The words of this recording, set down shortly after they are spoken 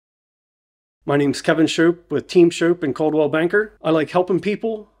My name's Kevin Shope with Team Shope and Coldwell Banker. I like helping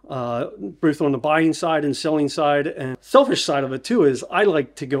people, both on the buying side and selling side. And selfish side of it too is I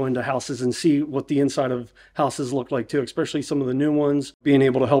like to go into houses and see what the inside of houses look like too, especially some of the new ones, being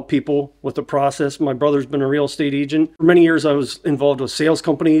able to help people with the process. My brother's been a real estate agent. For many years, I was involved with sales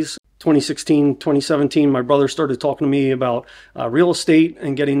companies. 2016, 2017, my brother started talking to me about real estate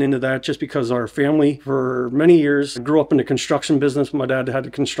and getting into that just because our family for many years grew up in the construction business. My dad had a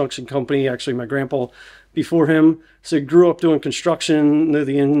construction company, actually my grandpa before him. So he grew up doing construction, knew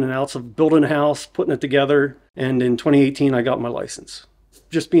the ins and outs of building a house, putting it together. And in 2018, I got my license.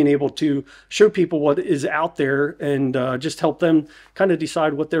 Just being able to show people what is out there and just help them kind of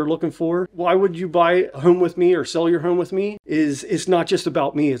decide what they're looking for. Why would you buy a home with me or sell your home with me? It's not just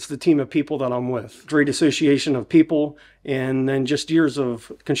about me, it's the team of people that I'm with. Great association of people, and then just years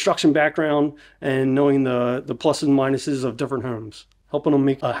of construction background and knowing the pluses and minuses of different homes, helping them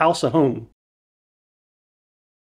make a house a home.